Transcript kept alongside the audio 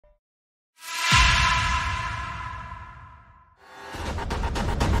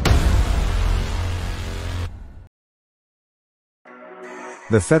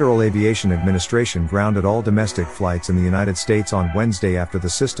The Federal Aviation Administration grounded all domestic flights in the United States on Wednesday after the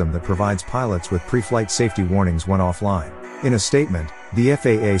system that provides pilots with pre-flight safety warnings went offline. In a statement, the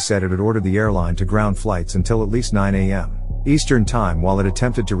FAA said it had ordered the airline to ground flights until at least 9 a.m. Eastern Time while it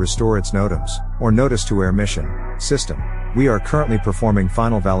attempted to restore its NOTAMs, or Notice to Air Mission, system. "We are currently performing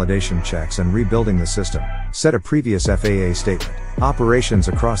final validation checks and rebuilding the system," said a previous FAA statement. "Operations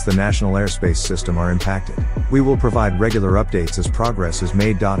across the national airspace system are impacted. We will provide regular updates as progress is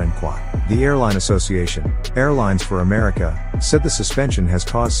made." The Airline Association, Airlines for America, said the suspension has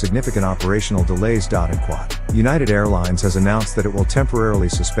caused significant operational delays. United Airlines has announced that it will temporarily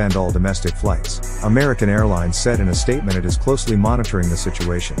suspend all domestic flights. American Airlines said in a statement it is closely monitoring the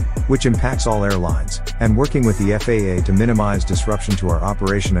situation, which impacts all airlines, and working with the FAA to minimize disruption to our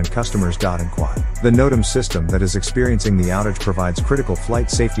operation and customers. The NOTAM system that is experiencing the outage provides critical flight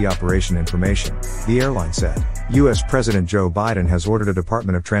safety operation information, the airline said. U.S. President Joe Biden has ordered a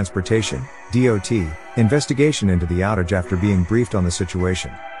Department of Transportation, DOT, investigation into the outage after being briefed on the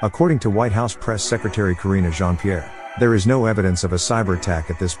situation, according to White House Press Secretary Karine Jean-Pierre. There is no evidence of a cyber attack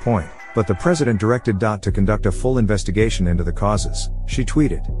at this point, but the president directed to conduct a full investigation into the causes, she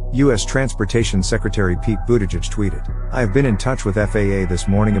tweeted. U.S. Transportation Secretary Pete Buttigieg tweeted, "I have been in touch with FAA this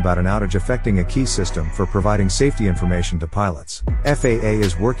morning about an outage affecting a key system for providing safety information to pilots. FAA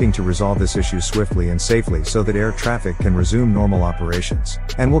is working to resolve this issue swiftly and safely so that air traffic can resume normal operations,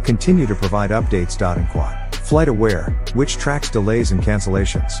 and will continue to provide updates." FlightAware, which tracks delays and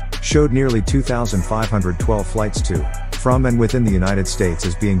cancellations, showed nearly 2,512 flights to, from and within the United States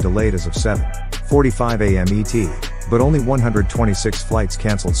as being delayed as of 7:45 a.m. ET, but only 126 flights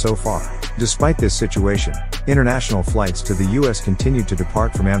canceled so far. Despite this situation, international flights to the U.S. continued to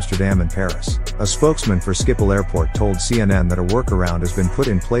depart from Amsterdam and Paris. A spokesman for Schiphol Airport told CNN that a workaround has been put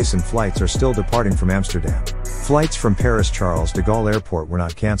in place and flights are still departing from Amsterdam. Flights from Paris Charles de Gaulle Airport were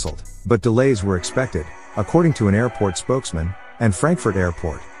not canceled, but delays were expected, according to an airport spokesman, and Frankfurt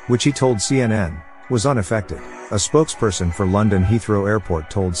Airport, which he told CNN, was unaffected. A spokesperson for London Heathrow Airport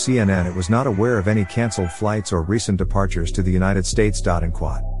told CNN it was not aware of any cancelled flights or recent departures to the United States.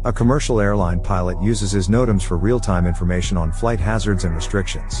 A commercial airline pilot uses his NOTAMs for real-time information on flight hazards and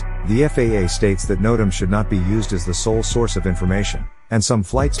restrictions. The FAA states that NOTAMs should not be used as the sole source of information, and some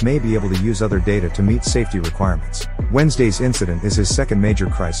flights may be able to use other data to meet safety requirements. Wednesday's incident is his second major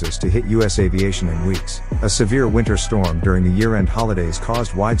crisis to hit U.S. aviation in weeks. A severe winter storm during the year-end holidays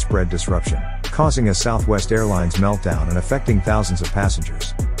caused widespread disruption, causing a Southwest Airlines meltdown and affecting thousands of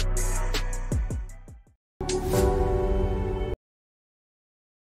passengers.